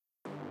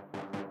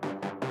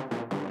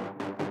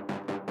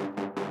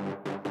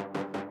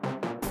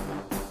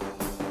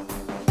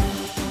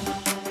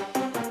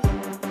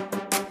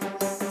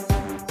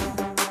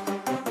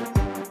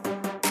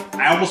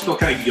I almost felt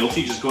kind of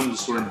guilty just going to the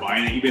store and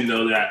buying it, even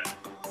though that,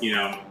 you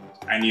know,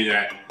 I knew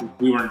that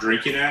we weren't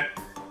drinking it.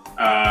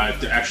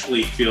 To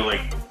actually feel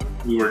like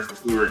we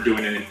were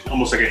doing it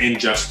almost like an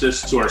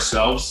injustice to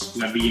ourselves,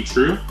 not being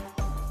true.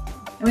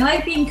 And we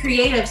like being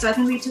creative, so I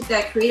think we took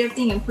that creative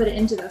thing and put it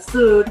into the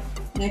food,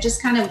 and it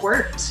just kind of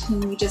worked,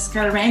 and we just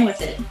kind of ran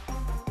with it.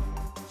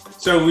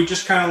 So we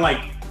just kind of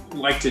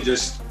like to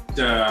just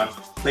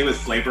play with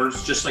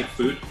flavors, just like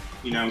food,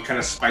 you know, kind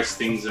of spice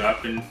things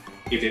up, and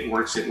if it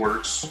works, it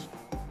works.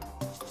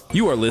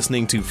 You are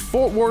listening to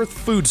Fort Worth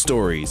Food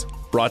Stories,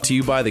 brought to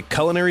you by the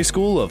Culinary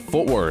School of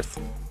Fort Worth.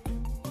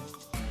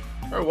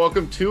 All right,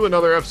 welcome to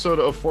another episode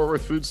of Fort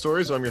Worth Food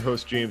Stories. I'm your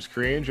host, James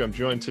Crange. I'm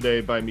joined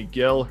today by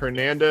Miguel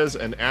Hernandez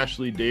and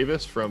Ashley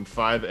Davis from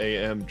 5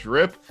 a.m.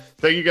 Drip.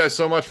 Thank you guys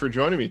so much for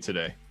joining me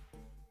today.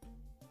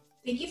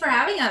 Thank you for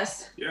having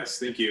us. Yes,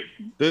 thank you.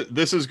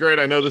 This is great.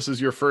 I know this is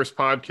your first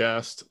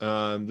podcast.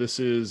 This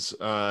is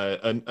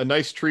a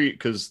nice treat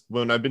because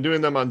when I've been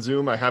doing them on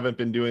Zoom, I haven't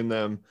been doing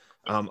them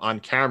on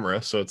camera.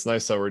 So it's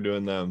nice that we're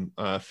doing them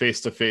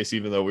face to face,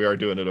 even though we are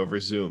doing it over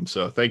Zoom.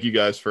 So thank you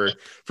guys for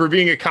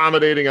being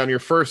accommodating on your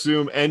first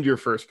Zoom and your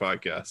first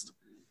podcast.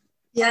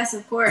 Yes,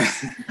 of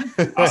course.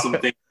 Awesome.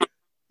 Thank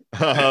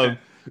you.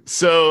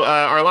 So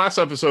our last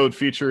episode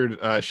featured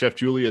Chef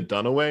Julia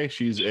Dunaway.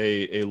 She's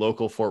a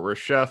local Fort Worth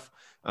chef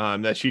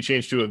that she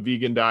changed to a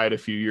vegan diet a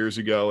few years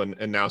ago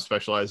and now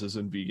specializes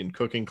in vegan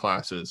cooking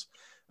classes.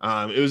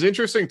 It was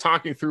interesting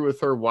talking through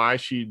with her why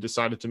she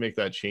decided to make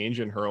that change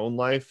in her own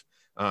life,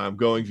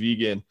 going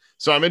vegan.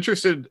 So I'm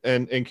interested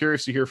and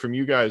curious to hear from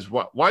you guys.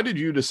 Why did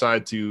you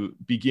decide to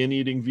begin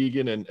eating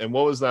vegan, and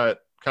what was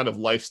that kind of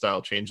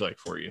lifestyle change like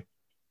for you?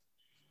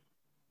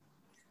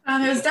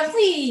 It was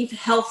definitely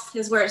health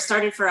is where it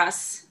started for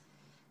us.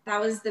 That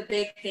was the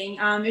big thing.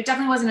 It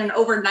definitely wasn't an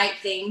overnight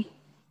thing.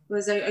 It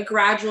was a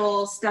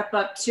gradual step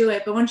up to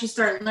it. But once you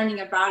start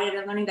learning about it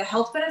and learning the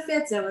health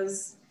benefits, it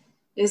was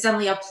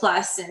definitely a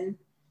plus. And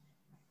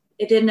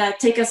it didn't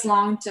take us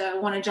long to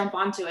want to jump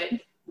onto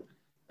it.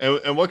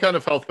 And what kind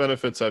of health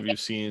benefits have you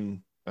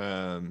seen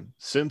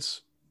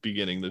since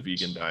beginning the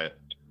vegan diet?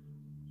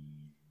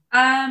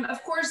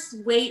 Of course,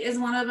 weight is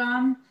one of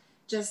them.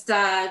 Just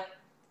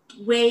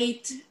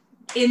weight,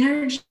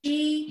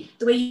 energy,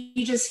 the way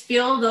you just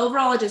feel, the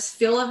overall just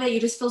feel of it,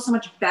 you just feel so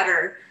much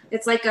better.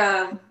 It's like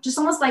just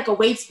almost like a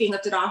weight's being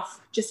lifted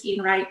off, just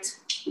eating right.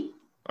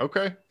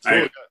 Okay.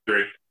 I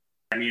agree.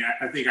 I mean,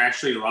 I think I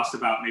actually lost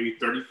about maybe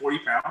 30, 40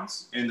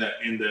 pounds in the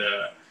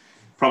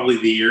probably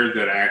the year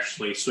that I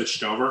actually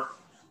switched over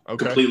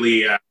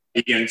completely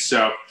vegan.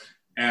 So,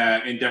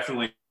 and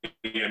definitely,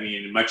 I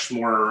mean, much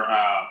more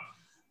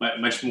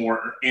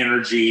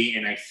energy,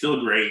 and I feel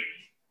great.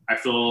 I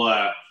feel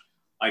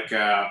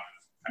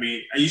I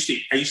mean, I used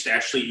to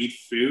actually eat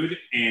food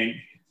and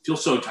feel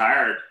so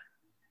tired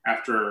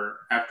after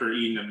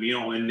eating a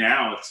meal, and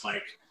now it's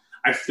like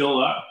I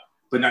fill up,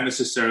 but not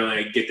necessarily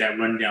I get that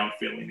rundown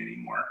feeling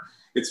anymore.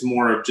 It's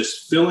more of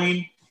just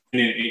filling,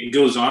 and it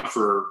goes on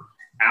for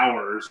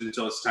hours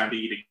until it's time to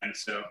eat again.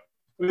 So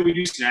we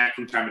do snack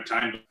from time to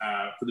time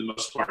for the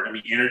most part. I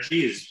mean,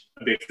 energy is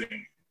a big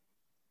thing.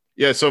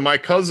 Yeah, so my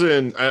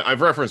cousin,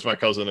 I've referenced my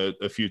cousin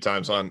a few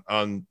times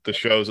on the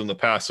shows in the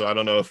past, so I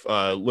don't know if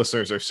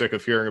listeners are sick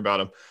of hearing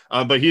about him.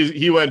 But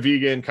he went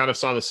vegan, kind of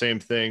saw the same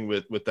thing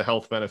with the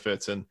health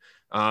benefits, and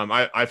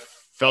I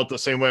felt the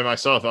same way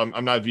myself.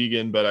 I'm not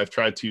vegan, but I've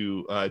tried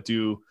to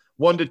do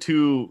 1 to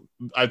 2,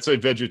 I'd say,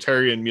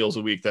 vegetarian meals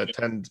a week that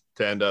tend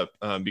to end up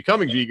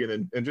becoming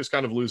vegan and just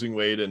kind of losing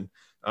weight, and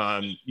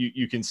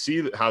you can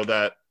see how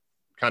that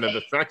kind of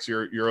affects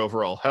your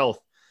overall health.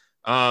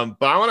 But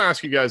I want to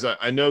ask you guys,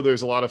 I know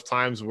there's a lot of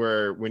times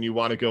where when you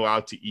want to go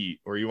out to eat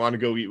or you want to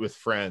go eat with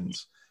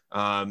friends,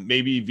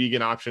 maybe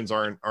vegan options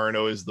aren't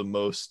always the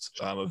most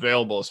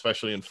available,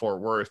 especially in Fort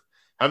Worth.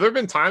 Have there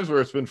been times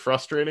where it's been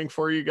frustrating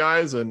for you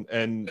guys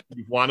and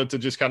you've wanted to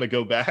just kind of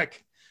go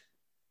back?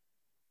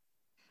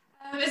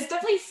 It's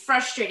definitely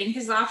frustrating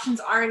because the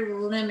options are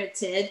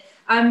limited.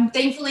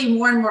 Thankfully,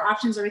 more and more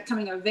options are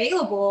becoming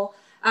available,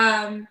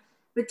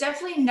 but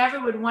definitely never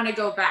would want to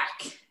go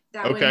back.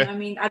 That way, I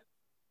mean,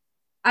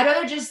 I'd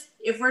rather just,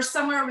 if we're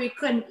somewhere where we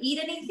couldn't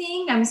eat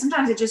anything, I mean,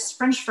 sometimes it's just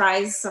French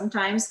fries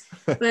sometimes,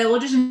 but we'll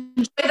just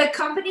enjoy the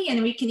company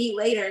and we can eat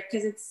later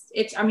because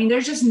I mean,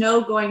 there's just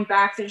no going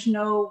back. There's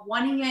no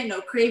wanting it,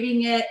 no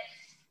craving it.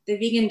 The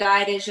vegan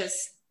diet is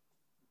just,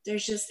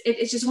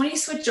 it's just when you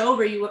switch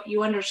over,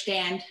 you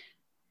understand.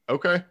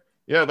 Okay.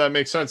 Yeah, that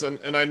makes sense.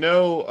 And I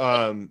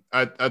know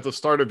at the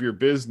start of your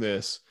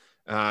business,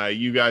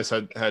 you guys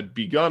had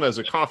begun as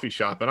a coffee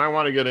shop, and I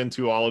want to get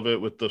into all of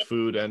it with the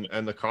food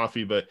and the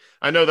coffee, but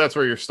I know that's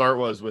where your start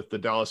was with the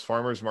Dallas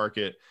Farmers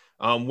Market.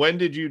 When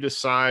did you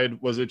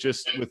decide, was it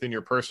just within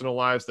your personal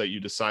lives that you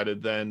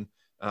decided then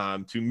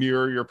to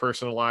mirror your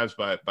personal lives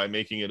by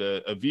making it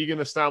a vegan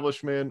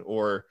establishment,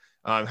 or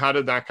how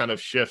did that kind of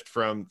shift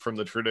from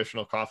the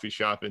traditional coffee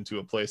shop into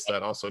a place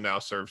that also now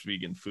serves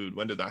vegan food?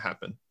 When did that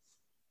happen?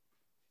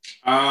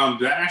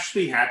 That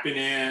actually happened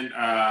in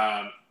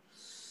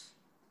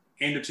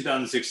end of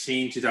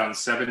 2016,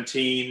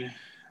 2017.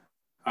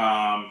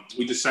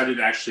 we decided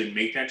to actually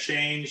make that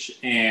change.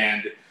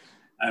 And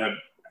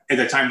at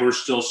that time, we were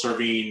still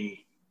serving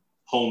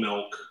whole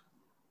milk,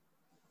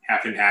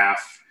 half and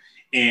half.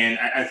 And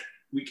I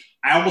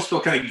almost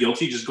felt kind of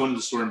guilty just going to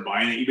the store and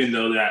buying it, even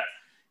though that,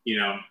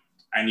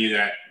 I knew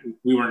that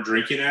we weren't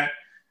drinking it,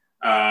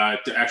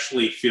 to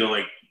actually feel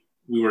like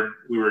we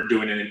were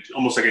doing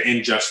almost like an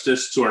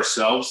injustice to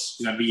ourselves,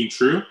 not being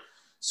true.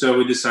 So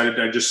we decided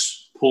to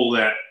just pull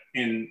that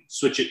and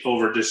switch it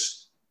over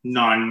just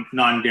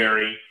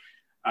non-dairy.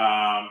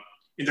 And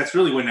that's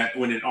really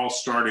when it all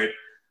started.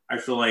 I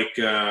feel like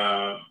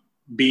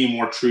being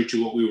more true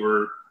to what we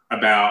were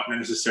about, not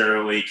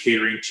necessarily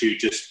catering to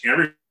just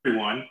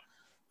everyone.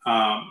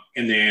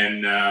 And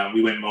then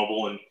we went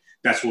mobile, and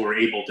that's where we're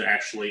able to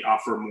actually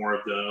offer more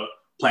of the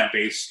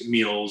plant-based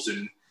meals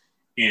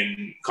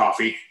and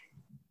coffee.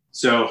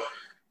 So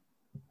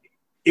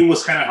it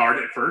was kind of hard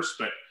at first,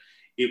 but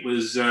it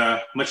was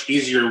much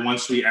easier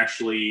once we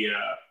actually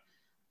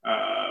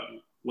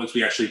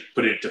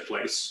put it into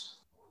place.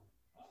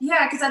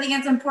 Yeah, because I think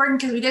it's important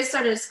because we did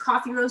start as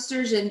coffee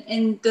roasters,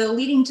 and the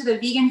leading to the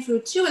vegan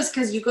food too is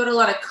because you go to a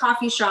lot of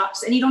coffee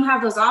shops and you don't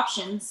have those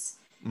options.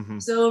 Mm-hmm.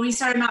 So when we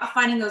started not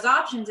finding those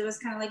options, it was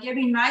kind of like, it'd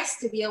be nice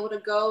to be able to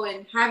go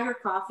and have your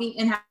coffee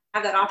and have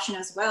that option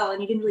as well.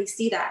 And you didn't really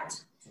see that.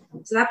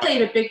 So that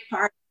played a big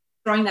part,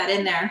 throwing that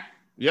in there.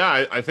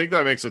 Yeah, I think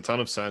that makes a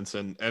ton of sense.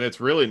 And it's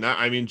really not,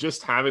 I mean,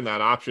 just having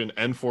that option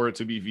and for it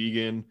to be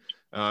vegan.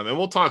 And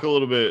we'll talk a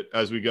little bit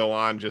as we go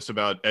on just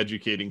about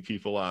educating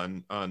people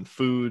on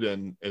food,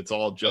 and it's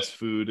all just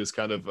food is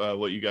kind of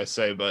what you guys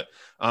say. But,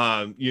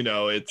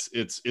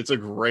 it's a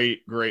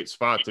great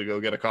spot to go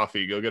get a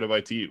coffee, go get a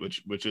bite to eat,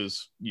 which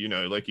is,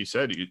 like you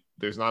said,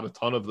 there's not a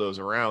ton of those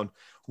around.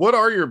 What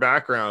are your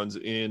backgrounds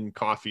in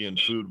coffee and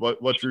food?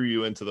 What drew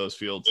you into those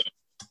fields?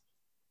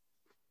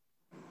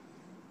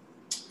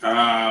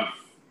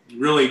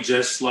 Really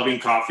just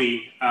loving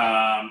coffee.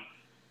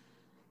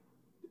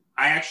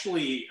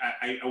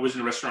 I was in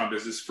the restaurant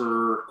business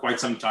for quite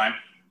some time.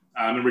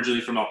 I'm originally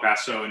from El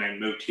Paso, and I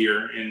moved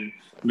here, and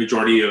the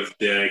majority of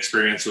the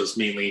experience was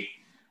mainly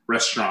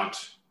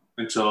restaurant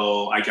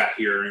until I got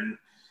here. And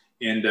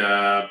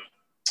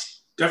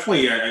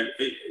definitely I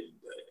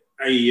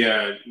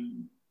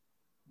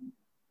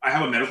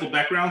have a medical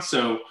background,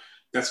 so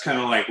that's kind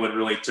of like what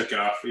really took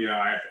off.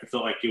 I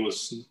felt like it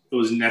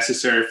was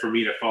necessary for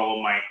me to follow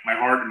my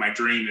heart and my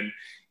dream, and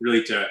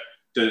really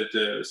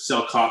to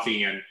sell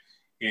coffee.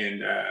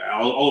 And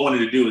all I wanted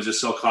to do was just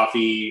sell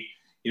coffee,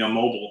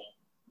 mobile.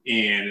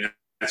 And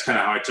that's kind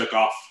of how I took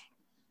off,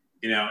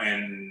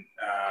 and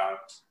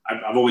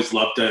I've always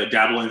loved to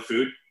dabble in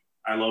food.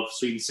 I love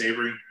sweet and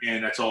savory,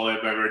 and that's all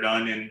I've ever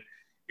done.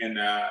 And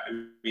I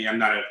mean, I'm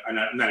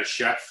not a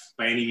chef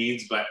by any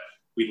means, but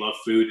we love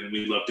food and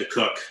we love to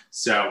cook.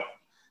 So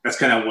that's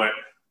kind of what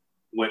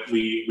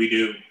we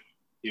do.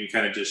 We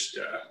kind of just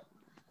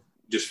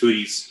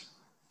foodies.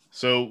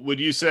 So would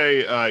you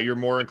say you're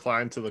more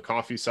inclined to the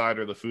coffee side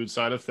or the food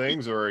side of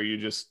things, or are you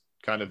just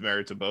kind of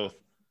married to both?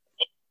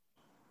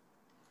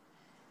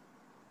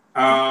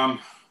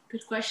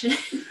 Good question.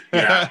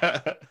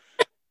 Yeah.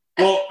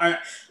 Well,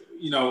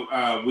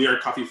 we are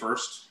coffee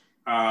first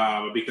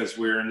because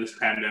we're in this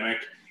pandemic.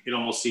 It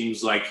almost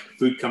seems like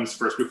food comes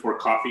first before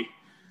coffee,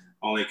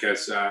 only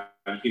because you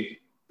can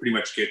pretty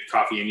much get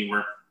coffee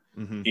anywhere.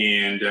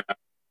 Mm-hmm.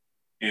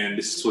 And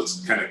this is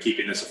what's kind of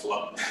keeping us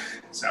afloat.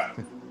 So.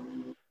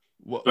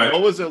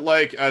 What was it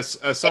like as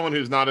someone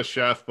who's not a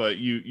chef, but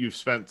you've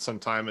spent some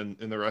time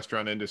in the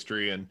restaurant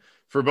industry, and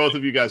for both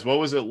of you guys, what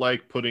was it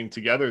like putting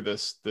together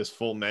this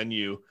full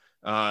menu?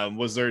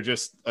 Was there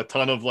just a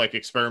ton of like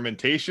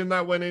experimentation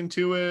that went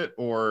into it,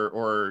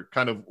 or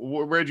kind of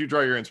where did you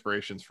draw your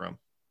inspirations from?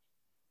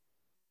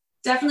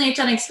 Definitely a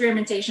ton of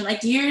experimentation.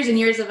 Like years and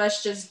years of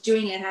us just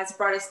doing it has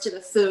brought us to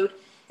the food.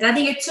 And I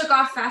think it took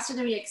off faster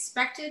than we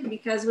expected,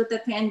 because with the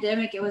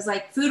pandemic, it was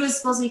like food was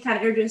supposed to be kind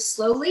of introduced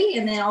slowly.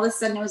 And then all of a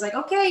sudden it was like,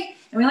 okay.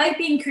 And we like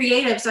being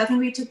creative. So I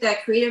think we took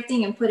that creative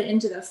thing and put it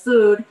into the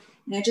food,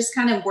 and it just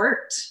kind of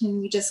worked,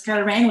 and we just kind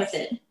of ran with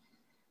it.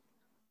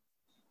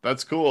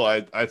 That's cool.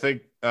 I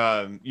think,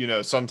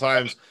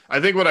 sometimes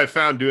I think what I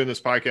found doing this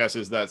podcast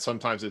is that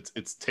sometimes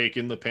it's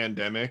taken the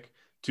pandemic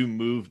to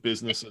move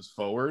businesses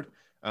forward.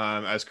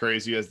 As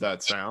crazy as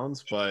that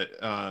sounds, but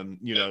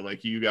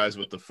like you guys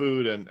with the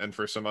food and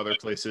for some other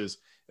places,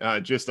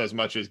 just as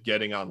much as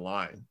getting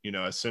online,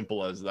 as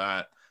simple as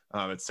that,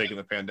 it's taken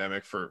the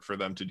pandemic for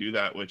them to do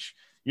that, which,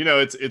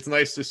 it's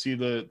nice to see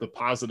the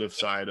positive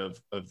side of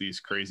these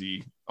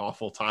crazy,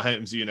 awful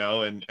times,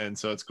 and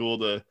so it's cool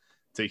to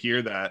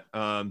hear that.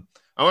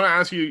 I want to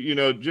ask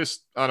you,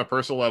 just on a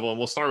personal level, and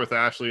we'll start with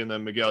Ashley, and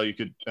then Miguel, you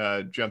could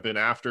jump in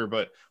after,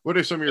 but what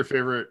are some of your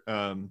favorite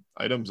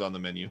items on the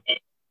menu?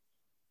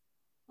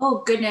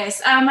 Oh,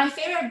 goodness. My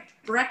favorite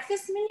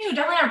breakfast menu,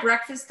 definitely our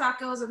breakfast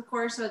tacos, of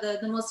course, are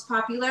the most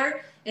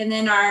popular. And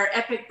then our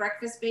epic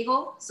breakfast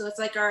bagel. So it's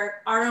like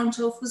our own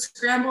tofu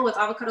scramble with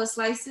avocado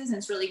slices, and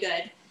it's really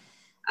good.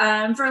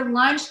 For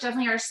lunch,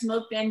 definitely our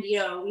smoked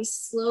bandito. We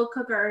slow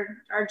cook our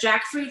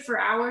jackfruit for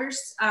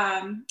hours,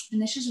 and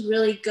it's just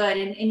really good.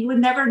 And you would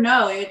never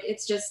know.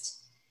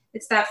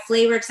 It's that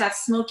flavor, it's that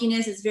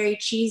smokiness. It's very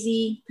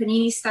cheesy,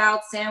 panini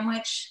styled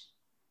sandwich.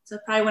 So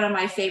probably one of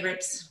my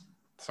favorites.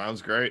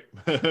 Sounds great.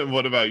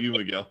 What about you,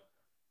 Miguel?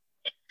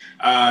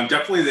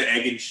 Definitely the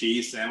egg and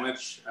cheese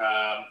sandwich.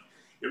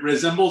 It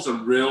resembles a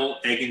real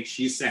egg and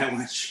cheese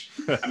sandwich.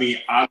 I mean,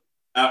 I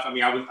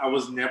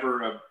was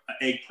never an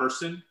egg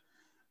person,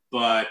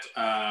 but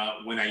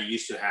when I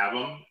used to have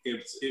them,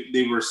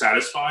 they were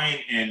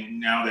satisfying. And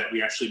now that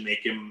we actually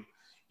make them,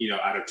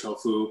 out of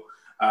tofu,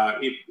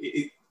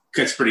 it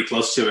gets pretty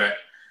close to it.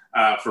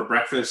 For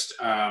breakfast,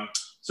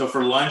 so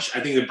for lunch, I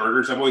think the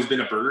burgers. I've always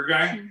been a burger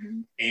guy,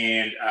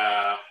 and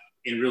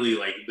really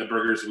like the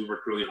burgers, we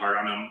work really hard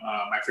on them.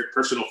 My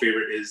personal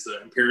favorite is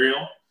the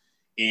Imperial,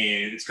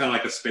 and it's kind of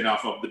like a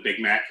spinoff of the Big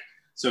Mac.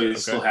 So it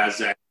still has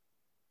that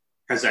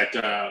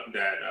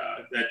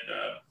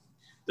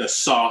the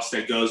sauce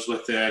that goes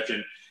with it, and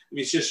I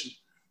mean, it's just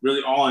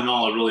really all in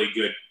all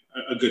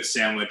a good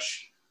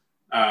sandwich.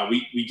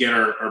 We get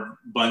our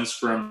buns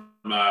from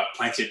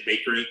Planted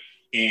Bakery,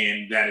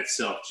 and that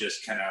itself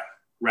just kind of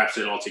wraps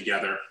it all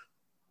together.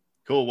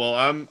 Cool. Well,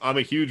 I'm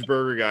a huge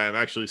burger guy. I'm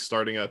actually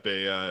starting up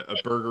a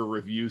burger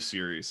review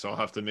series, so I'll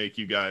have to make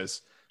you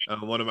guys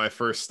one of my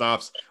first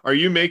stops. Are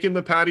you making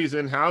the patties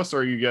in-house,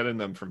 or are you getting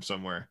them from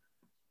somewhere?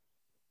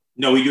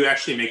 No, we do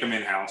actually make them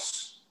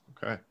in-house.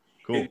 Okay,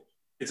 cool.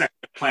 It's like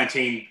a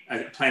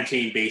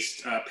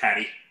plantain-based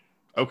patty.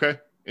 Okay,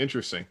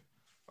 interesting.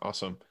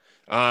 Awesome.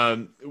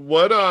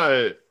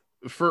 What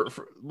for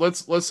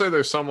let's say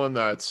there's someone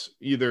that's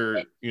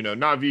either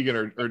not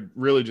vegan or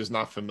really just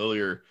not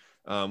familiar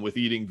with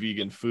eating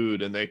vegan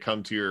food, and they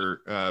come to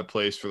your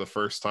place for the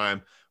first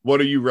time.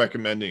 What are you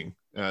recommending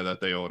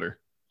that they order?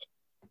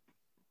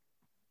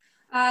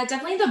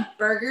 Definitely the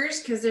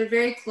burgers, because they're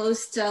very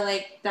close to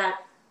like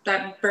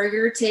that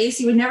burger taste.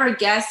 You would never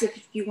guess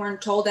if you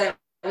weren't told that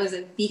it was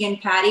a vegan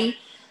patty.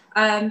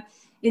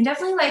 And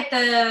definitely like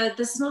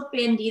the smoked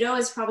bandito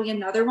is probably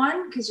another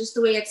one, because just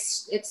the way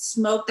it's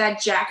smoked, that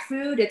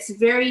jackfruit, it's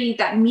very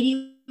that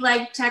meaty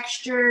like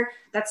texture,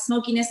 that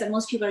smokiness that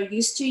most people are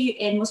used to,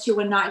 and most people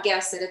would not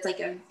guess that it's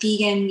like a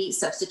vegan meat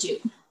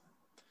substitute.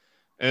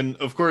 And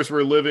of course,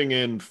 we're living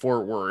in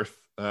Fort Worth,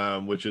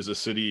 which is a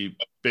city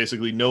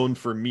basically known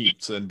for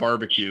meats and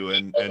barbecue,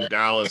 and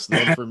Dallas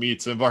known for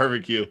meats and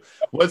barbecue.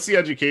 What's the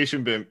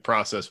education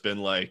process been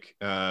like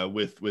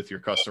with your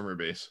customer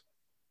base?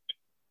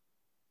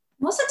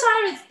 Most of the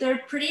time, they're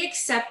pretty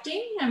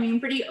accepting. I mean,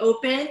 pretty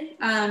open.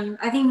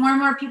 I think more and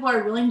more people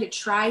are willing to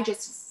try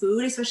just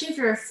food, especially if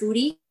you're a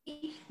foodie,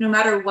 no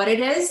matter what it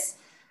is.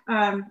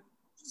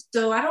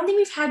 So I don't think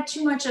we've had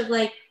too much of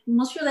like,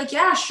 most people are like,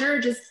 yeah,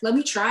 sure, just let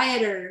me try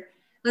it, or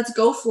let's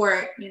go for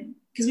it.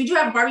 Because we do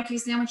have barbecue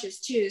sandwiches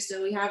too.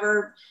 So we have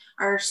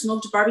our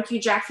smoked barbecue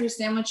jackfruit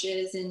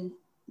sandwiches, and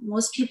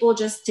most people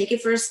just take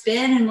it for a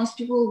spin, and most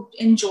people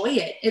enjoy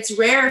it. It's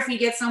rare if you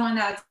get someone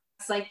that's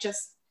like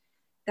just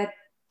that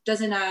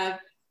doesn't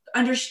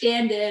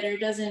understand it, or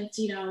doesn't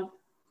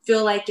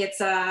feel like it's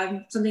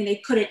something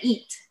they couldn't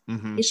eat.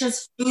 It's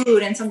just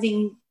food and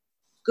something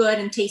good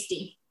and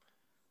tasty.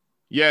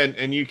 Yeah,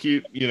 and you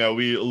keep,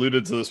 we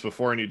alluded to this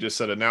before, and you just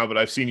said it now, but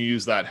I've seen you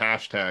use that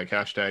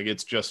hashtag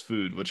it's just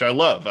food, which I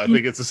love. I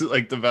think it's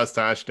like the best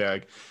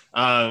hashtag.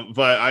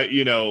 But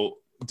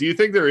do you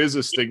think there is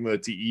a stigma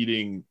to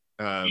eating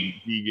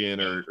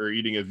vegan or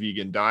eating a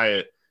vegan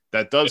diet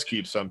that does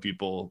keep some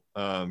people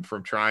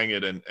from trying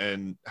it?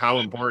 And how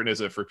important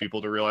is it for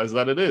people to realize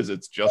that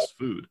it's just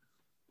food?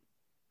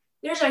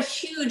 There's a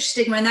huge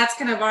stigma, and that's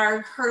kind of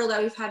our hurdle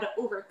that we've had to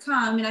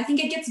overcome. And I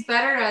think it gets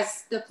better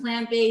as the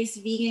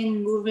plant-based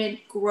vegan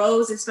movement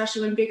grows,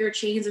 especially when bigger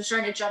chains are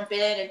starting to jump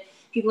in and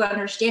people are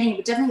understanding,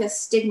 but definitely a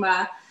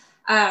stigma.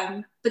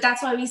 But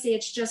that's why we say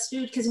it's just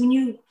food, because when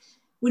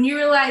you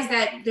realize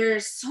that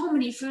there's so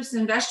many fruits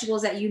and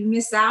vegetables that you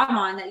miss out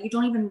on that you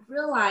don't even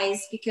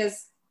realize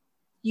because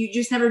you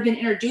just never been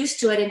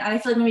introduced to it. And I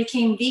feel like when we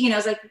became vegan, I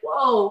was like,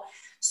 whoa,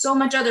 so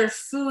much other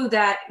food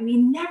that we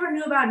never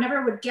knew about,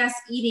 never would guess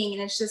eating.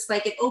 And it's just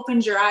like, it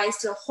opens your eyes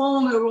to a whole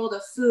new world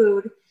of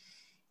food.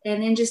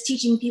 And then just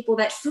teaching people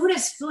that food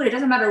is food. It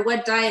doesn't matter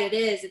what diet it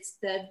is. It's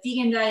the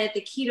vegan diet,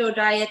 the keto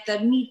diet, the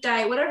meat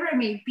diet, whatever it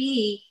may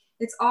be.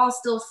 It's all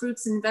still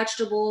fruits and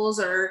vegetables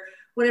or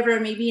whatever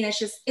it may be. And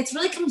it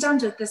really comes down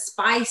to the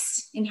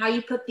spice and how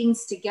you put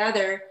things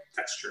together.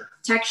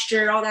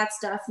 Texture, all that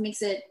stuff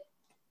makes it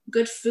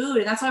good food.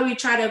 And that's why we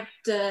try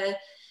to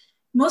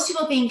most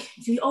people think,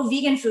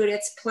 vegan food,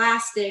 it's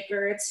plastic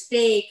or it's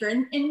fake.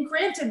 And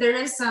granted, there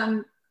is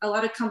a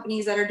lot of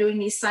companies that are doing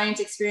these science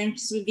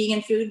experiments with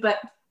vegan food, but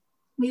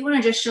we want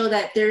to just show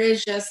that there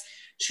is just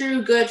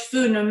true good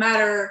food, no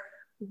matter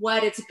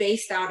what it's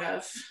based out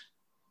of.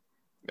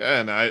 Yeah,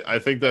 and I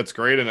think that's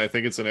great. And I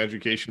think it's an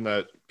education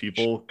that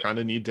people kind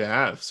of need to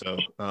have. So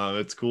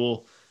it's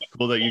cool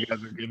that you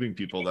guys are giving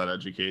people that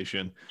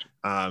education.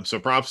 So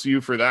props to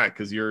you for that,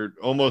 because you're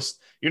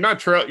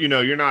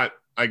not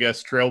I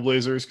guess,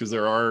 trailblazers, because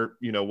there are,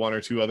 one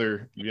or two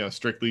other,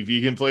 strictly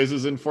vegan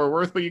places in Fort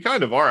Worth, but you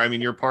kind of are. I mean,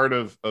 you're part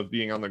of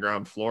being on the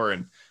ground floor.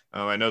 And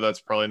I know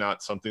that's probably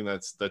not something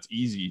that's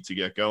easy to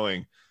get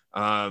going.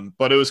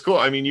 But it was cool.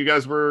 I mean, you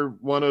guys were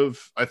one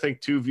of, I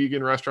think, 2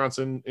 vegan restaurants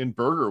in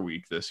Burger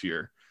Week this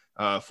year,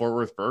 Fort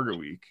Worth Burger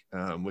Week,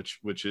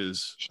 which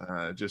is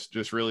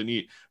just really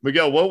neat.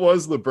 Miguel, what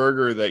was the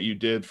burger that you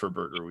did for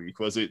Burger Week?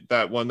 Was it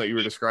that one that you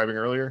were describing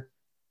earlier?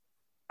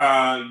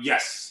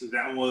 Yes,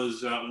 that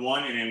was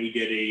one, and then we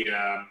did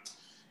the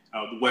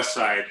West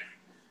Side,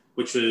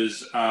 which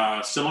was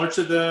similar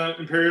to the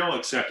Imperial,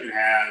 except it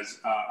has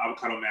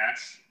avocado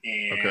mash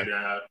and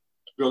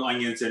grilled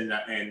onions and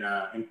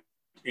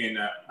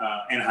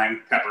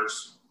Anaheim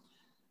peppers.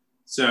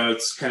 So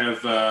it's kind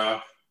of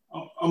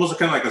almost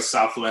kind of like a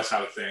Southwest,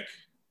 I would think.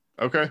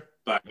 Okay.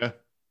 But yeah.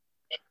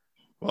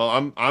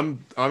 Well,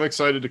 I'm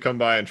excited to come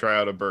by and try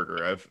out a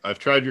burger. I've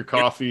tried your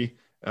coffee.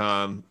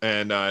 And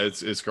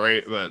it's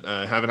great, but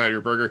haven't had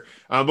your burger.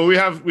 But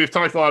we've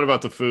talked a lot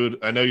about the food.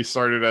 I know you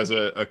started as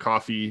a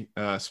coffee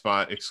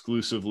spot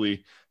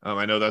exclusively.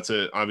 I know that's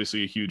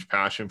obviously a huge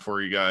passion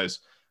for you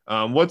guys.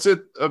 What's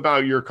it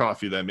about your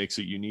coffee that makes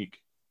it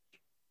unique?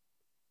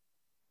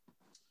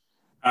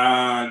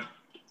 I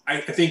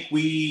think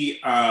we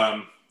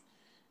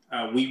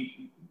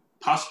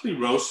possibly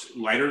roast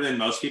lighter than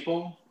most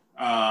people.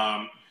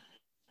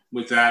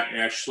 With that, it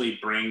actually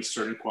brings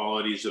certain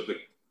qualities of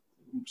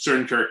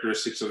certain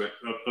characteristics of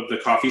the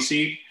coffee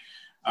seed.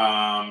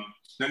 Not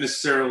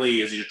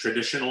necessarily as your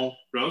traditional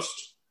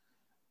roast,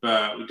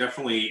 but we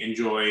definitely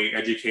enjoy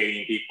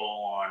educating people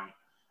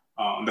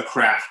on the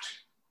craft.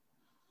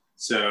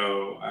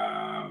 So,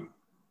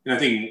 and I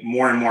think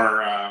more and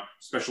more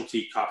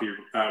specialty coffee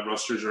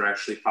roasters are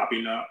actually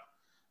popping up,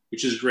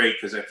 which is great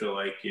because I feel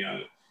like,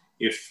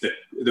 if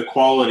the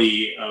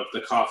quality of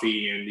the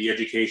coffee and the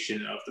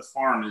education of the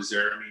farm is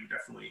there, I mean,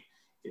 definitely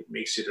it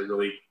makes it a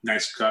really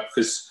nice cup,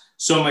 because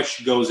so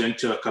much goes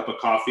into a cup of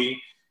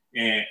coffee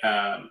and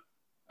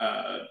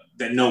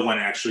that no one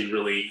actually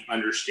really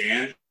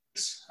understands.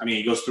 I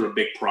mean, it goes through a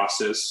big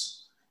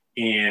process,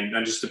 and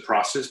not just the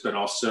process, but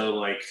also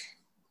like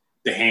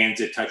the hands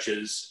it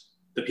touches,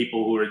 the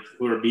people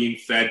who are being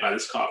fed by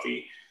this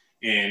coffee.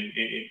 And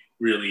it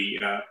really,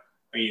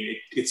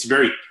 it's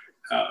very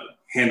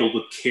handled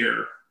with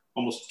care,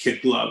 almost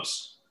kid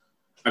gloves,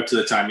 up to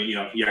the time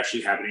you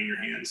actually have it in your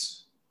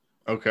hands.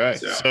 Okay.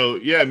 So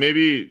yeah,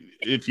 maybe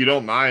if you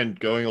don't mind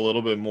going a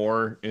little bit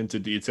more into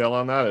detail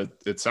on that,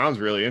 it sounds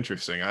really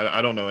interesting.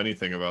 I don't know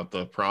anything about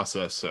the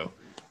process, so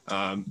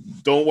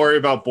don't worry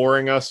about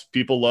boring us.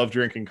 People love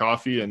drinking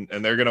coffee, and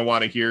they're going to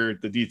want to hear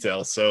the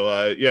details.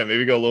 So yeah,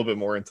 maybe go a little bit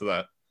more into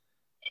that.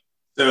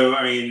 So,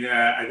 I mean,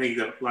 I think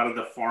a lot of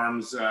the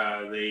farms,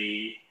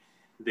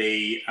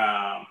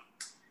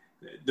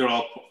 they're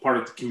all part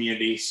of the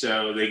community.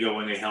 So they go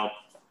and they help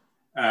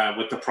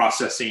with the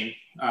processing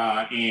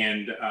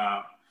and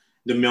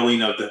the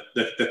milling of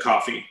the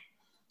coffee.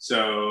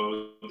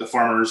 So the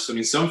farmers, I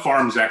mean, some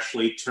farms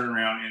actually turn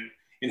around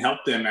and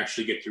help them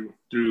actually get through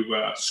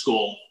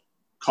school,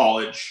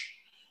 college,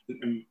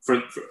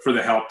 for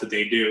the help that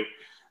they do.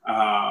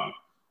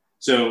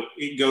 So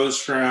it goes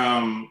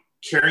from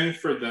caring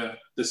for the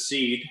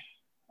seed,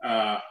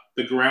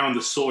 the ground,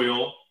 the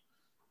soil,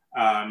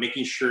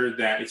 making sure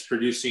that it's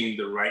producing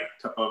the right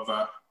type of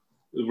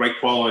the right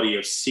quality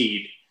of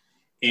seed,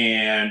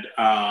 and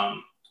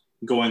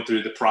going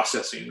through the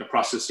processing. The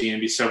processing can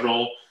be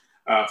several,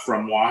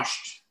 from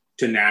washed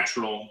to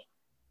natural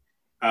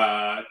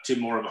to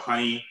more of a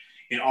honey,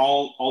 and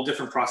all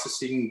different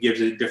processing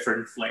gives it a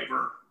different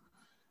flavor.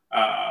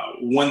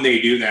 When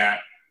they do that,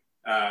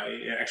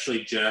 it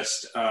actually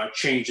just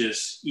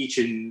changes each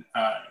and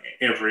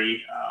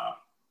every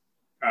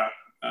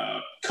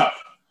cup.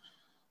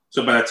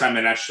 So by the time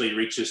it actually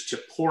reaches to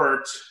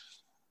port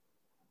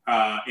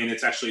and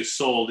it's actually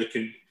sold, it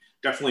can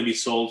definitely be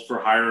sold for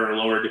higher or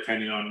lower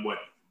depending on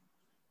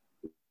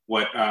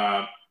what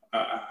how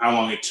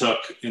long it took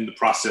in the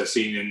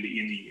processing and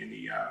in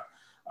the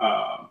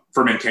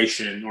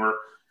fermentation,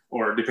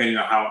 or depending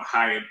on how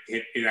high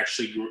it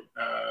actually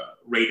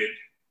rated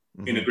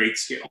in a grade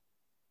scale.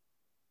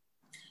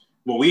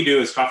 What we do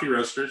as coffee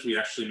roasters, we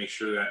actually make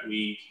sure that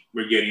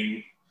we're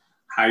getting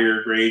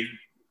higher grade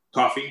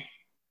coffee,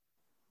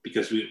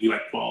 because we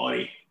like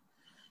quality,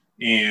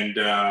 and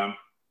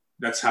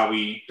that's how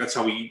we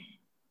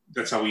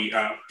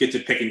get to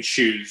pick and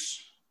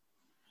choose.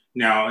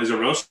 Now, as a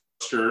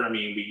roaster, I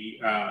mean,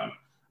 we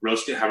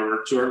roast it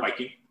however to our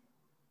liking,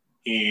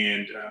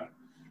 and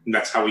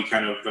that's how we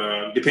kind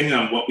of, depending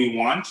on what we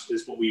want,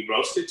 is what we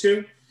roast it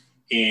to,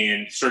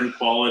 and certain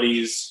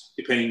qualities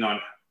depending on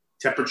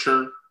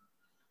temperature,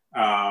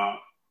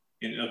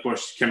 and of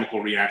course chemical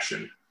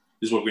reaction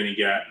is what we're going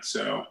to get.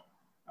 So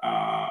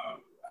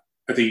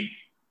I think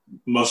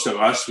most of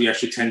us, we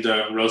actually tend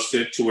to roast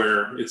it to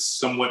where it's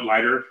somewhat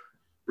lighter,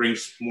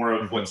 brings more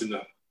of what's in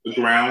the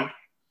ground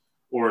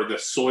or the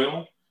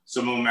soil.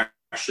 Some of them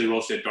actually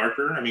roast it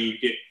darker. I mean, you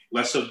get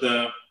less of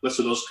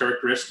those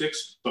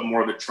characteristics, but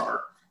more of the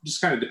char. It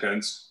just kind of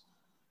depends.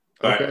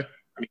 But okay.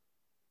 I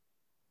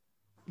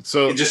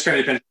So it just kind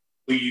of depends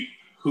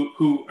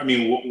I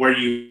mean, where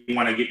you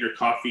want to get your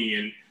coffee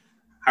and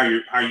how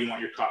you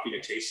want your coffee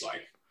to taste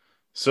like.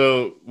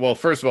 So, well,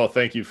 first of all,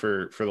 thank you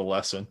for the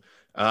lesson.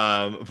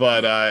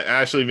 But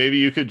Ashley, maybe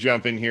you could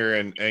jump in here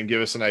and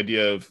give us an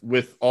idea of,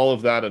 with all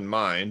of that in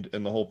mind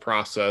and the whole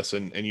process,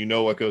 and you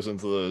know what goes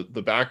into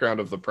the background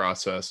of the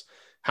process.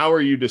 How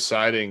are you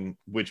deciding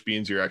which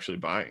beans you're actually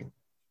buying?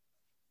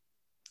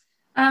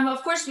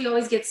 Of course, we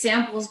always get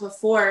samples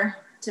before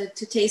to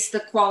taste the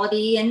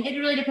quality, and it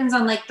really depends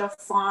on like the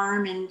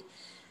farm, and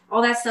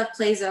all that stuff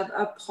plays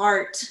a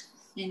part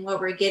in what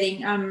we're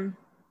getting.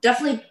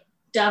 Definitely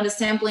down to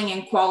sampling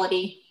and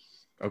quality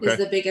is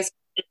the biggest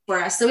for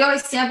us. So we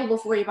always sample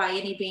before we buy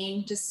any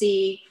bean to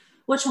see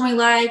which one we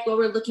like, what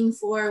we're looking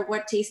for,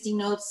 what tasting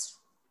notes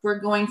we're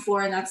going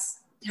for, and that's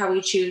how we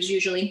choose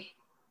usually.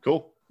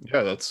 Cool.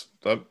 Yeah,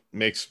 that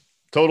makes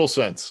total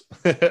sense.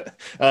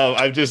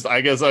 I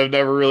guess I've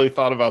never really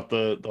thought about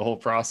the whole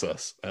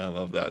process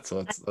of that.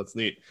 So that's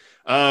neat.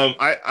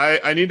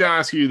 I need to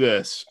ask you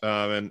this,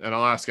 and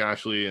I'll ask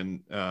Ashley,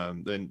 and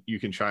then you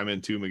can chime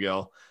in too,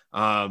 Miguel.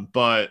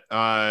 But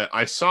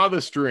I saw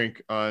this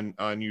drink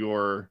on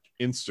your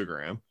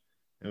Instagram.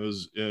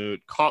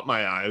 It caught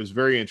my eye. It was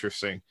very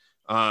interesting.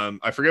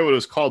 I forget what it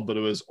was called, but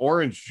it was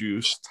orange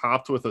juice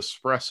topped with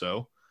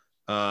espresso,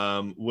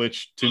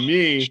 which to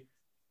me,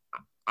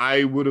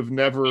 I would have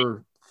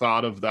never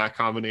thought of that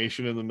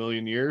combination in a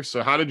million years.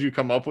 So how did you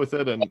come up with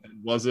it, and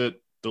was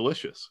it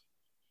delicious?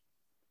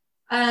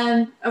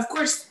 Of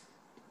course,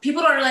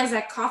 people don't realize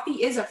that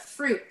coffee is a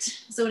fruit.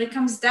 So when it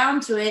comes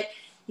down to it,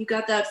 you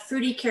got that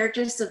fruity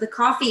characteristics of the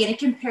coffee, and it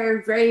can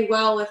pair very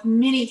well with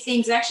many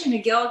things. Actually,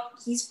 Miguel,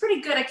 he's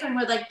pretty good at coming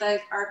with like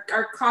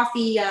our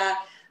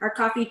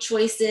coffee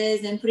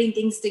choices and putting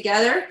things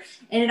together.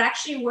 And it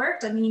actually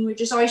worked. I mean, we're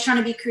just always trying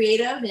to be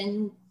creative,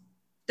 and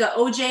the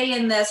OJ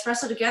and the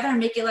espresso together and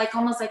make it like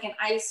almost like an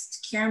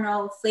iced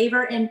caramel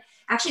flavor. And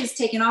actually it's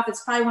taken off.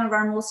 It's probably one of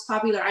our most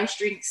popular iced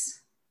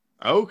drinks.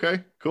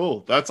 Okay,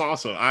 cool. That's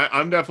awesome.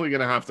 I'm definitely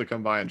going to have to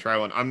come by and try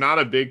one. I'm not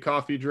a big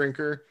coffee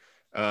drinker,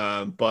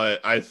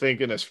 but I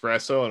think an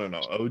espresso, I don't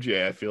know,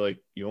 OJ, I feel like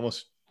you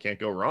almost can't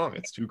go wrong.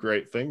 It's two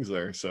great things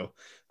there. So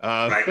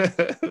right.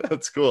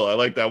 That's cool. I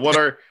like that. What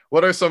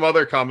are some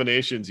other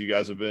combinations you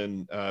guys have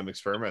been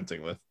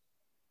experimenting with?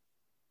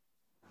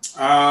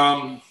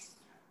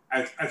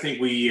 I think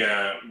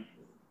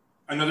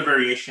another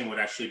variation would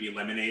actually be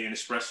lemonade and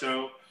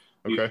espresso.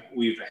 Okay.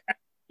 We've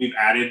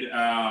added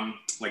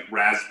like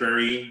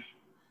raspberry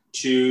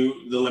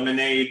to the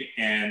lemonade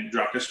and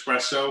dropped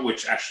espresso,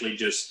 which actually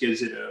just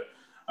gives it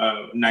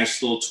a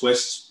nice little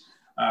twist.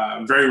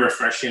 Very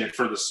refreshing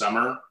for the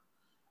summer.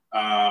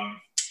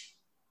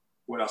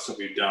 What else have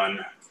we done?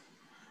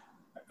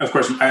 Of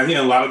course, I think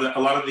a lot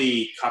of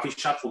the coffee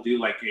shops will do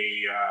like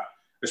a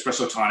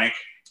espresso tonic,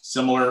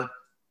 similar.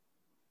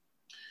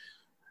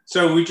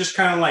 So we just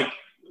kind of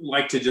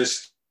like to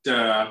just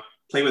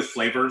play with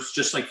flavors,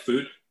 just like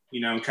food,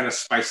 and kind of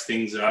spice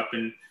things up.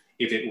 And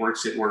if it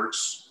works, it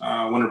works.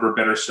 One of our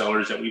better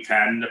sellers that we've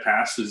had in the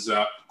past is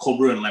cold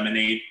brew and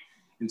lemonade.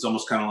 It's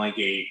almost kind of like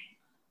an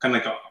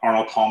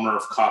Arnold Palmer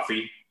of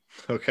coffee.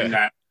 Okay.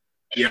 And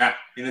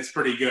it's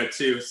pretty good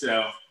too.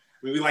 So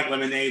we like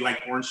lemonade,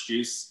 like orange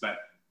juice, but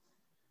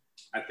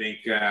I think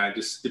it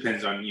just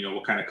depends on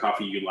what kind of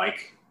coffee you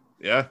like.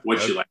 Yeah.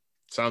 What you like.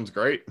 Sounds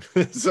great.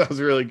 Sounds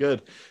really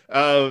good.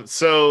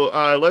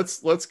 So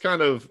let's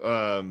kind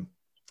of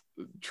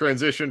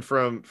transition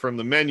from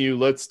the menu.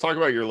 Let's talk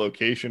about your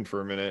location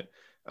for a minute.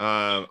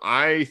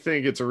 I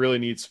think it's a really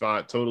neat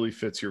spot. Totally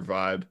fits your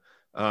vibe.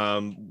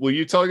 Will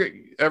you tell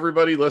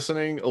everybody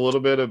listening a little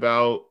bit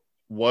about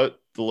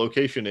what the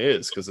location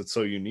is, because it's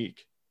so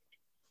unique?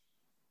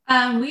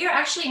 We are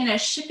actually in a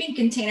shipping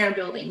container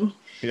building.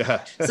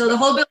 Yeah. So the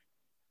whole building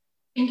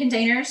is in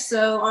containers.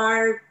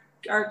 So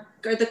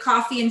the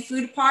coffee and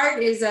food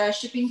part is a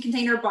shipping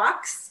container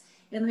box.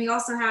 And we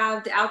also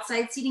have the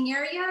outside seating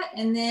area.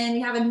 And then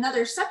we have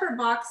another separate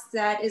box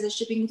that is a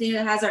shipping container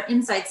that has our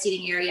inside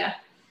seating area.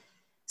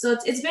 So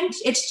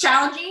it's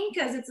challenging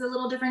because it's a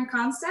little different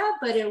concept,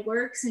 but it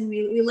works, and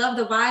we love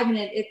the vibe, and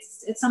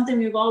it's something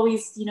we've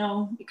always,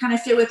 it kind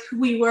of fit with who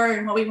we were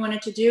and what we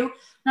wanted to do.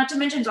 Not to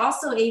mention it's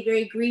also a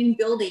very green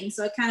building.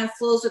 So it kind of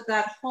flows with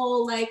that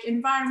whole like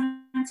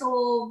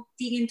environmental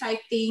vegan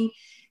type thing,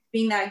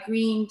 being that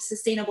green,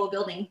 sustainable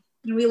building.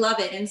 And we love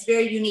it, and it's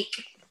very unique.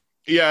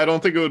 Yeah, I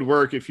don't think it would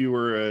work if you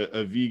were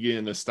a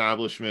vegan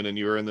establishment and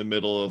you were in the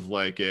middle of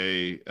like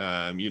a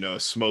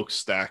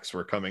smokestacks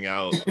were coming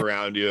out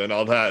around you and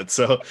all that.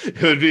 So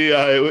it would be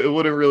it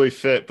wouldn't really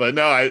fit. But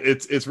no,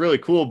 it's really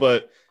cool.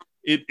 But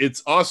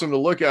it's awesome to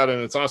look at,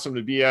 and it's awesome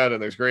to be at,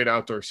 and there's great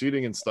outdoor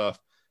seating and stuff.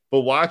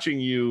 But watching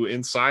you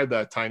inside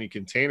that tiny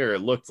container, it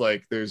looked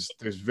like there's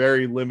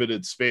very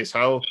limited space.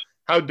 How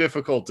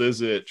difficult is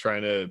it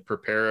trying to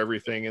prepare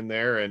everything in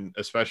there, and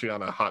especially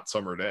on a hot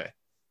summer day?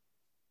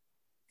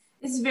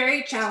 It's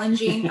very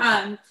challenging,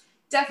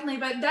 definitely.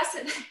 But that's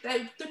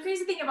the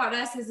crazy thing about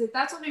us is that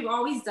that's what we've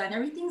always done.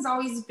 Everything's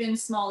always been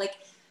small. Like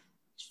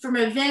from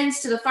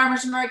events to the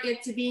farmers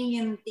market to being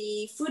in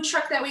the food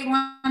truck that we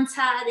once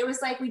had. It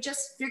was like we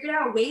just figured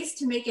out ways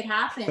to make it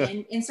happen.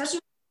 And especially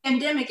with the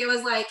pandemic, it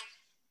was like,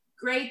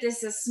 great,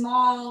 this is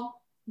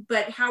small,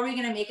 but how are we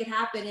going to make it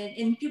happen?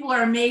 And people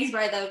are amazed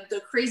by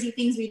the crazy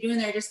things we do in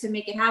there just to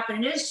make it happen.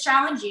 And it is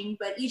challenging,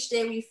 but each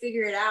day we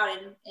figure it out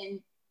and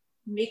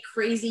make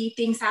crazy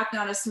things happen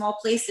out of small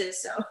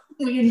places. So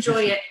we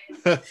enjoy it.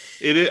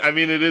 It is, I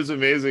mean, it is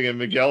amazing. And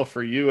Miguel,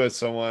 for you as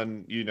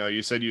someone,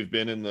 you said you've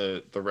been in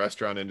the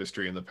restaurant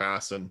industry in the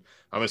past, and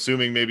I'm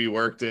assuming maybe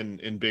worked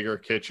in bigger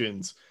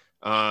kitchens.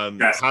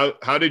 Yes.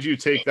 How did you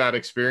take that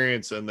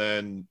experience, and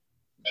then,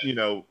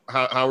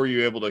 how were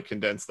you able to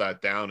condense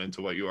that down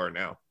into what you are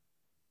now?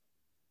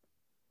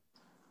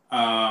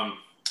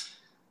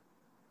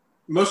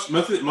 Most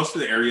of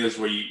the areas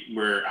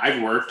where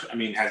I've worked, I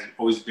mean, has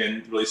always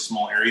been really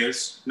small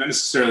areas, not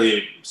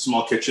necessarily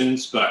small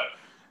kitchens, but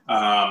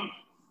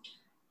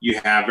you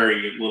have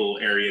very little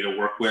area to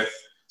work with.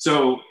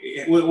 So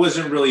it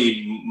wasn't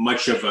really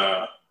much of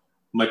a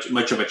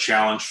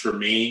challenge for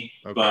me.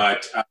 Okay.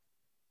 But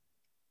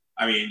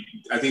I mean,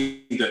 I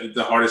think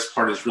the hardest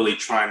part is really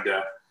trying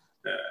to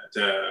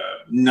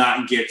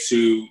not get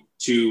too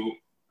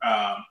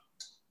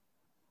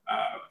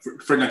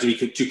for not to be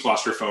too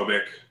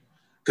claustrophobic.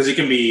 Because it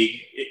can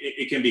be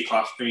it can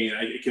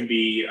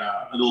be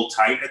a little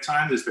tight at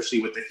times,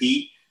 especially with the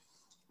heat.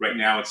 Right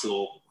now, it's a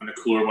little on the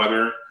cooler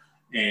weather,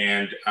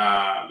 and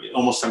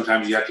almost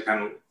sometimes you have to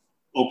kind of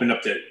open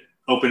up the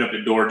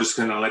door, just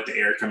kind of let the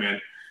air come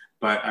in.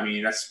 But I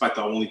mean, that's about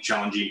the only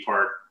challenging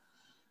part.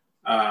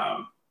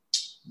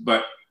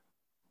 But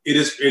it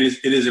is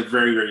a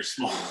very, very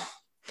small.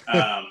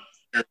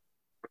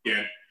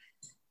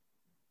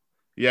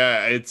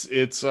 Yeah, it's.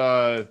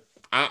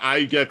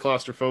 I get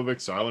claustrophobic,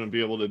 so I wouldn't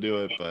be able to do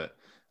it. But,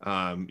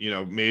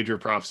 major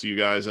props to you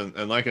guys.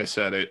 And like I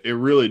said, it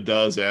really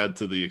does add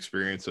to the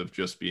experience of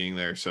just being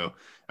there. So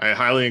I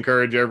highly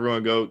encourage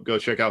everyone, go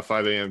check out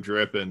 5 a.m.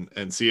 Drip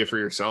and see it for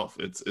yourself.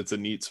 It's a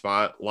neat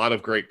spot. A lot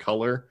of great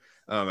color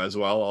as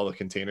well. All the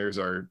containers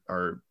are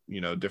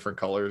different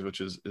colors,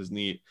 which is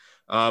neat.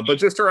 But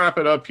just to wrap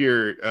it up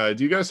here,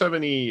 do you guys have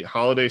any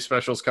holiday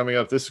specials coming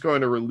up? This is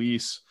going to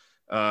release.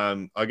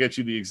 I'll get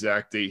you the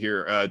exact date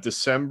here.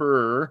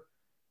 December.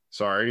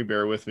 Sorry,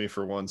 bear with me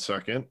for 1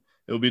 second.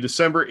 It'll be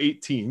December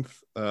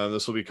 18th.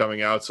 This will be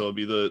coming out, so it'll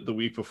be the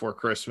week before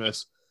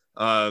Christmas.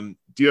 Do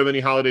you have any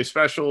holiday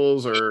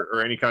specials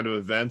or any kind of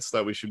events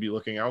that we should be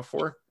looking out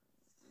for?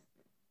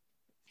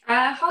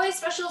 Holiday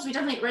specials,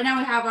 right now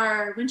we have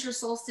our winter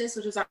solstice,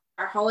 which is our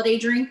holiday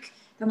drink.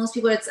 For most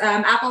people, it's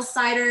apple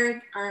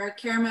cider, our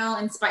caramel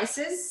and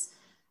spices.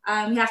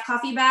 We have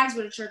coffee bags,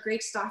 which are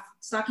great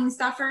stocking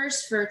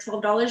stuffers for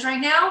 $12 right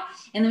now.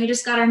 And then we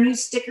just got our new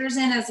stickers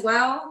in as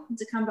well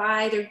to come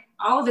by.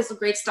 All of us are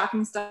great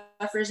stocking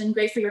stuffers and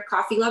great for your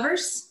coffee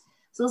lovers.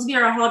 So those will be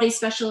our holiday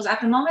specials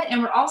at the moment.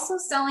 And we're also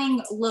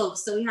selling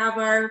loaves. So we have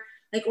our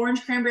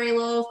orange cranberry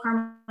loaf,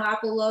 caramel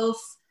apple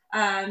loaf,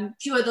 a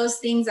few of those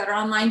things that are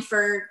online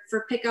for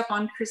pickup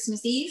on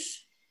Christmas Eve.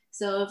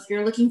 So if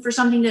you're looking for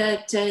something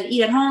to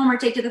eat at home or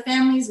take to the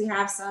families, we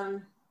have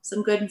some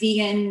good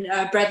vegan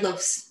bread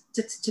loaves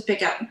to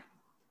pick up.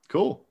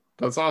 Cool.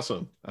 That's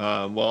awesome.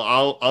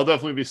 Well, I'll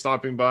definitely be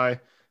stopping by.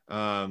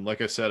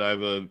 Like I said, I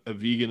have a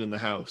vegan in the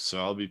house, so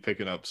I'll be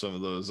picking up some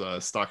of those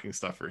stocking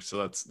stuffers.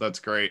 So that's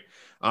great.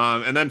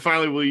 And then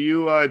finally, will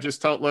you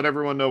just let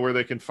everyone know where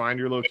they can find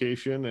your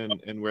location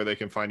and where they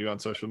can find you on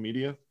social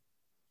media?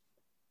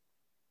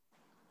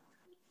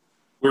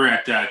 We're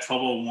at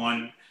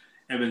 1201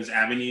 Evans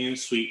Avenue,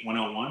 Suite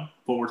 101,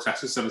 Fort Worth,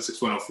 Texas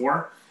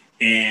 76104.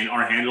 And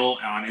our handle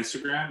on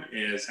Instagram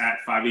is at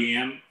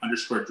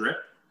 5am_drip.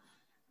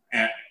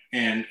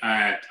 And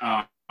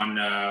on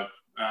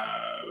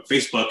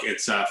Facebook,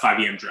 it's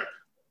 5am drip.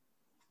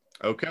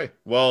 Okay.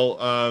 Well,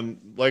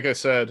 like I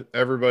said,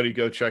 everybody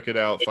go check it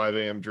out.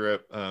 5am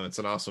drip. It's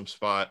an awesome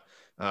spot.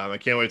 I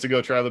can't wait to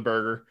go try the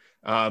burger.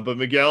 But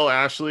Miguel,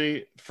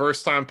 Ashley,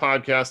 first time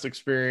podcast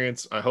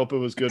experience. I hope it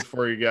was good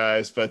for you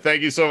guys, but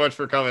thank you so much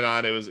for coming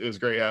on. It was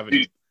great having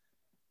you.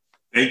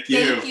 Thank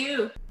you. Thank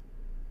you.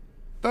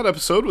 That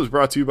episode was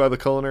brought to you by the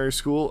Culinary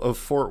School of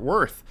Fort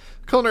Worth.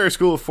 The Culinary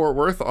School of Fort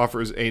Worth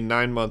offers a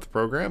 9-month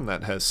program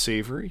that has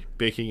savory,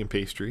 baking and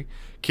pastry,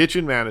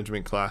 kitchen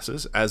management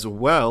classes, as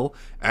well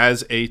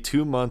as a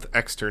 2-month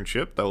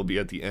externship that will be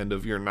at the end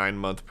of your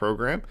 9-month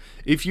program.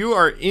 If you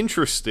are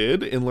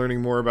interested in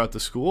learning more about the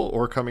school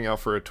or coming out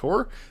for a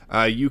tour,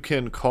 you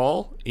can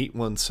call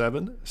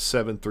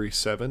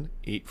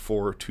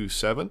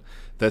 817-737-8427.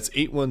 That's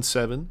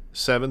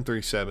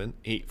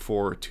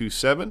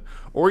 817-737-8427.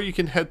 Or you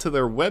can head to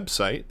their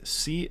website,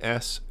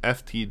 csftw.edu.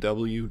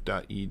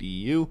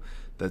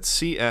 That's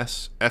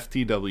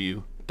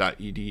csftw.edu.